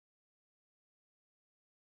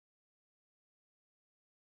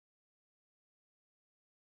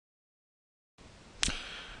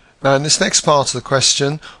Now in this next part of the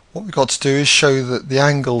question, what we've got to do is show that the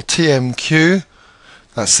angle TMQ,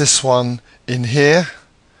 that's this one in here,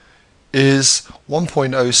 is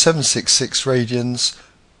 1.0766 radians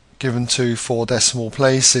given to 4 decimal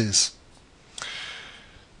places.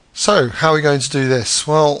 So how are we going to do this?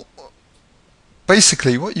 Well,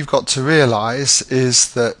 basically what you've got to realize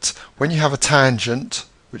is that when you have a tangent,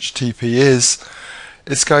 which TP is,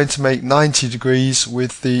 it's going to make 90 degrees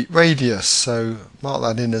with the radius, so mark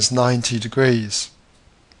that in as 90 degrees.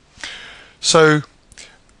 So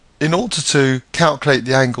in order to calculate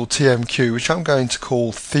the angle TMQ, which I'm going to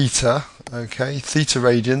call theta, okay, theta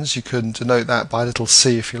radians, you can denote that by a little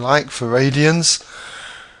c if you like for radians.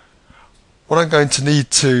 What I'm going to need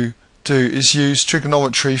to do is use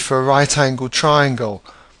trigonometry for a right angled triangle.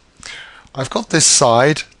 I've got this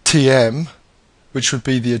side, TM, which would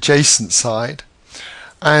be the adjacent side,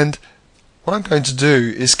 and what I'm going to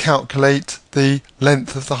do is calculate the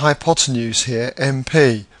length of the hypotenuse here,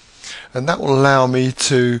 MP, and that will allow me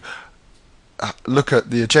to look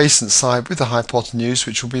at the adjacent side with the hypotenuse,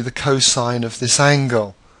 which will be the cosine of this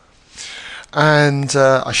angle, and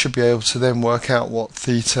I should be able to then work out what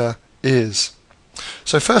theta is.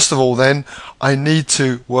 So first of all then, I need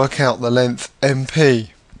to work out the length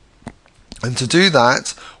MP, and to do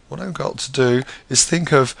that what I've got to do is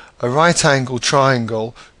think of a right angle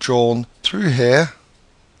triangle drawn through here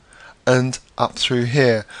and up through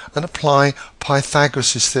here, and apply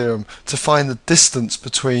Pythagoras' theorem to find the distance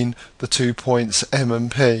between the 2 points M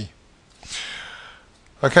and P.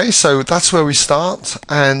 Okay, so that's where we start,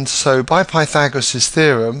 and so by Pythagoras'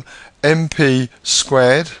 theorem, MP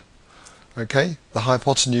squared, okay, the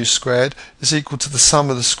hypotenuse squared, is equal to the sum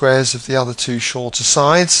of the squares of the other two shorter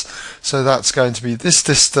sides. So that's going to be this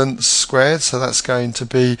distance squared, so that's going to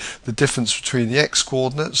be the difference between the x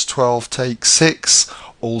coordinates, 12 take 6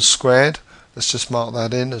 all squared. Let's just mark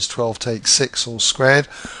that in as 12 take 6 all squared,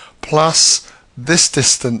 plus this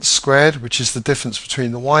distance squared, which is the difference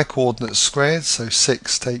between the y coordinates squared, so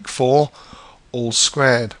 6 take 4 all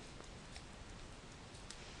squared.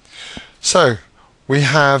 So we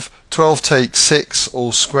have 12 take 6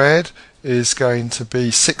 all squared is going to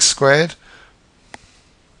be 6 squared,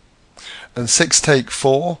 and 6 take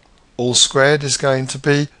 4 all squared is going to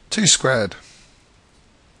be 2 squared.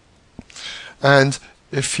 And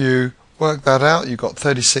if you work that out, you've got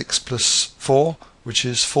 36 plus 4, which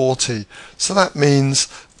is 40. So that means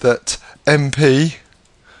that MP,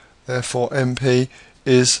 therefore MP,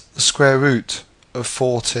 is the square root of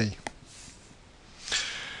 40.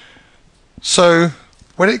 So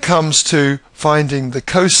when it comes to finding the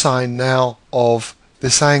cosine now of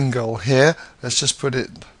this angle here, let's just put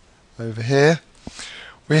it over here,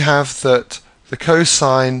 we have that the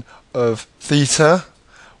cosine of theta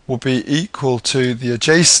will be equal to the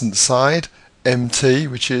adjacent side, MT,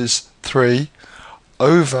 which is 3,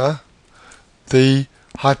 over the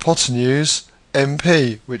hypotenuse,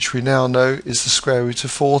 MP, which we now know is the square root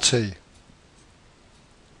of 40.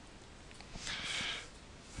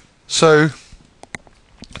 So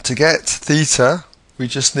to get theta, we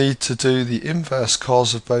just need to do the inverse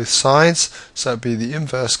cos of both sides, so it would be the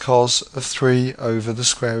inverse cos of 3 over the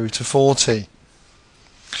square root of 40.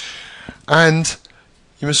 And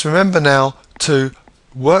you must remember now to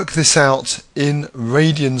work this out in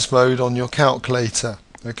radians mode on your calculator.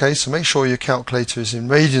 Okay, so make sure your calculator is in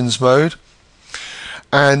radians mode,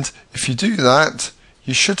 and if you do that,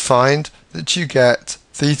 you should find that you get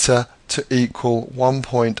theta to equal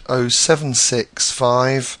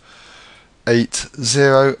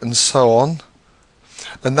 1.07658 and so on,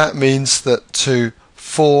 and that means that to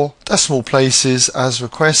 4 decimal places as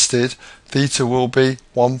requested, theta will be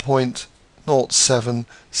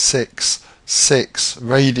 1.0766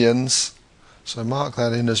 radians, so mark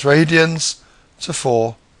that in as radians, to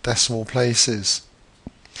 4 decimal places.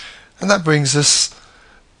 And that brings us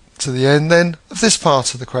to the end then of this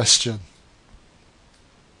part of the question.